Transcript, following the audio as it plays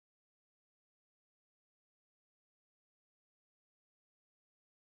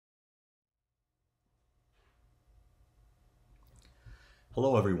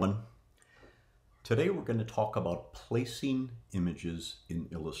Hello everyone. Today we're going to talk about placing images in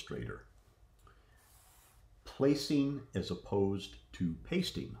Illustrator. Placing as opposed to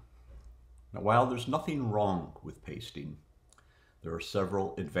pasting. Now, while there's nothing wrong with pasting, there are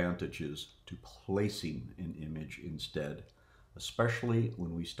several advantages to placing an image instead, especially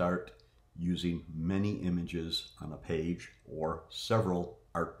when we start using many images on a page or several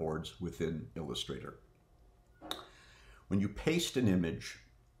artboards within Illustrator. When you paste an image,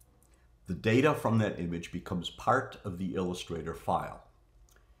 the data from that image becomes part of the Illustrator file.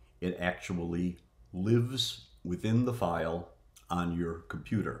 It actually lives within the file on your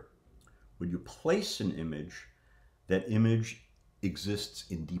computer. When you place an image, that image exists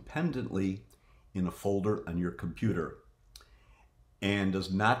independently in a folder on your computer and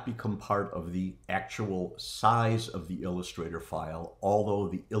does not become part of the actual size of the Illustrator file, although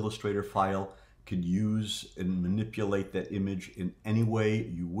the Illustrator file can use and manipulate that image in any way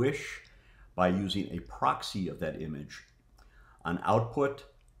you wish by using a proxy of that image. On output,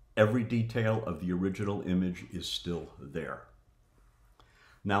 every detail of the original image is still there.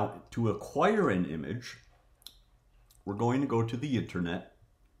 Now, to acquire an image, we're going to go to the internet.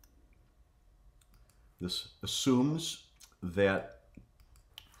 This assumes that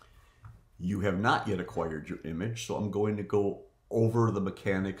you have not yet acquired your image, so I'm going to go over the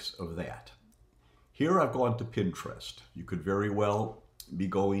mechanics of that. Here I've gone to Pinterest. You could very well be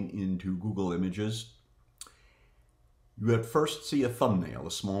going into Google Images. You at first see a thumbnail,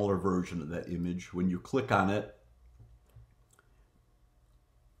 a smaller version of that image. When you click on it,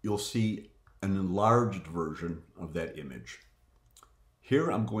 you'll see an enlarged version of that image. Here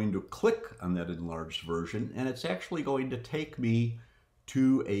I'm going to click on that enlarged version, and it's actually going to take me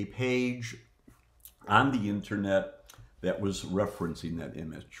to a page on the internet that was referencing that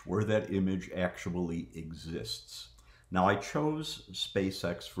image, where that image actually exists. Now, I chose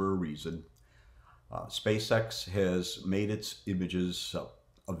SpaceX for a reason. SpaceX has made its images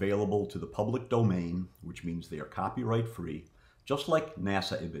available to the public domain, which means they are copyright free, just like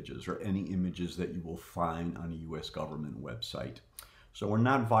NASA images or any images that you will find on a US government website. So we're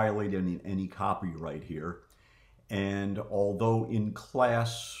not violating any copyright here. And although in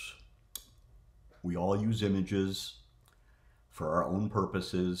class we all use images for our own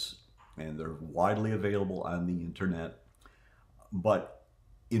purposes, and they're widely available on the internet, but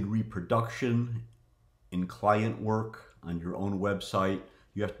in reproduction, in client work, on your own website,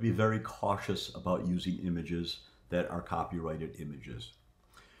 you have to be very cautious about using images that are copyrighted images.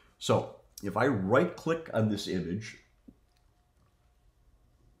 So if I right click on this image,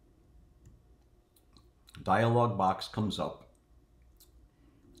 dialog box comes up.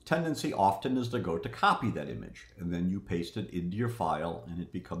 Tendency often is to go to copy that image, and then you paste it into your file and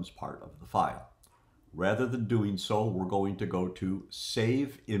it becomes part of the file. Rather than doing so, we're going to go to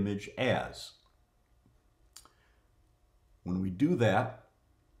Save Image As. When we do that,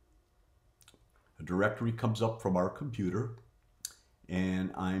 a directory comes up from our computer,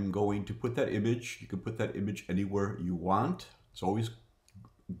 and I'm going to put that image. You can put that image anywhere you want. It's always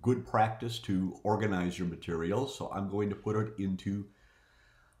good practice to organize your materials, so I'm going to put it into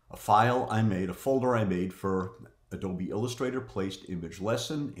a file I made, a folder I made for Adobe Illustrator Placed Image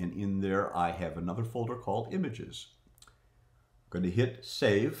Lesson, and in there I have another folder called Images. I'm going to hit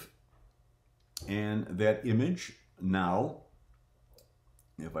Save, and that image now,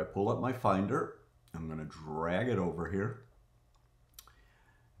 if I pull up my Finder, I'm going to drag it over here.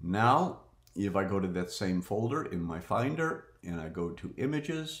 Now, if I go to that same folder in my Finder and I go to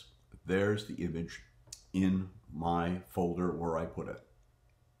Images, there's the image in my folder where I put it.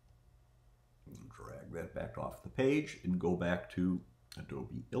 Drag that back off the page and go back to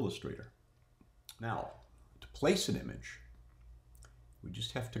Adobe Illustrator. Now, to place an image, we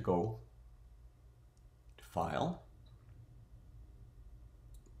just have to go to File,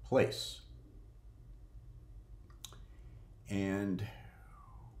 Place, and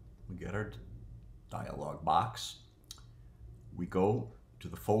we get our dialog box. We go to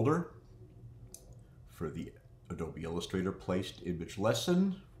the folder for the Adobe Illustrator Placed Image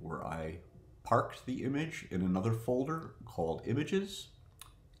Lesson, where I parked the image in another folder called Images.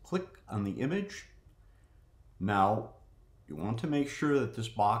 Click on the image. Now, you want to make sure that this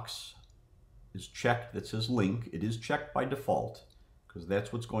box is checked that says link. It is checked by default because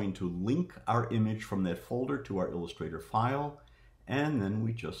that's what's going to link our image from that folder to our Illustrator file, and then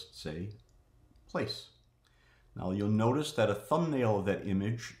we just say place. Now you'll notice that a thumbnail of that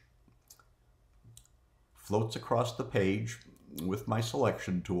image floats across the page with my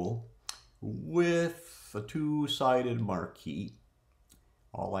selection tool with a two-sided marquee.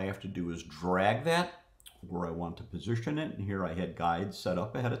 All I have to do is drag that where I want to position it. And here I had guides set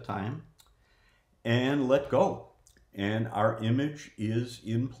up ahead of time. And let go. And our image is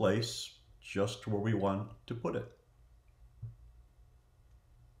in place just where we want to put it.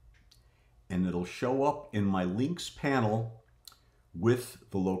 And it'll show up in my links panel with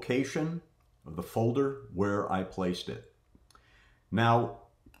the location of the folder where I placed it. Now,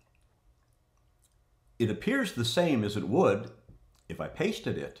 it appears the same as it would if I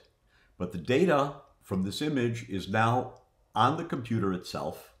pasted it, but the data from this image is now on the computer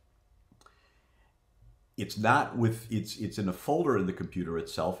itself. It's not it's in a folder in the computer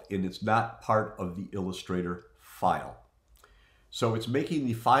itself, and it's not part of the Illustrator file. So it's making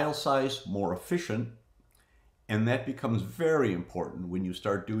the file size more efficient, and that becomes very important when you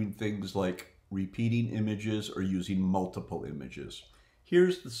start doing things like repeating images or using multiple images.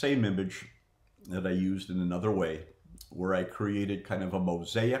 Here's the same image that I used in another way, where I created kind of a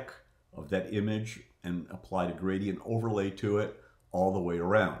mosaic of that image and applied a gradient overlay to it all the way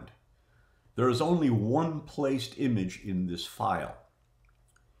around. There is only one placed image in this file.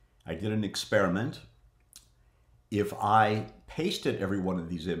 I did an experiment. If I pasted every one of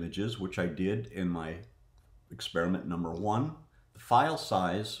these images, which I did in my experiment number 1, the file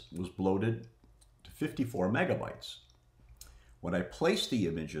size was bloated to 54 megabytes. When I place the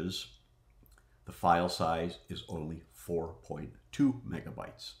images, the file size is only 4.2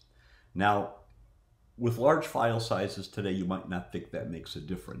 megabytes. Now, with large file sizes today, you might not think that makes a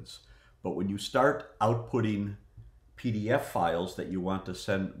difference. But when you start outputting PDF files that you want to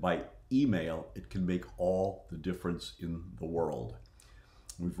send by email, it can make all the difference in the world.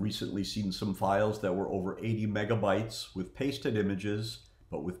 We've recently seen some files that were over 80 megabytes with pasted images,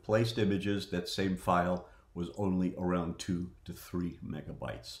 but with placed images, that same file was only around 2 to 3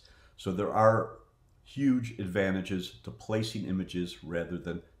 megabytes. So there are huge advantages to placing images rather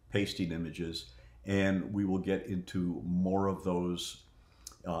than pasting images, and we will get into more of those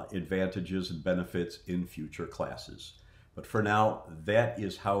advantages and benefits in future classes. But for now, that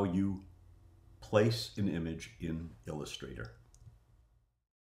is how you place an image in Illustrator.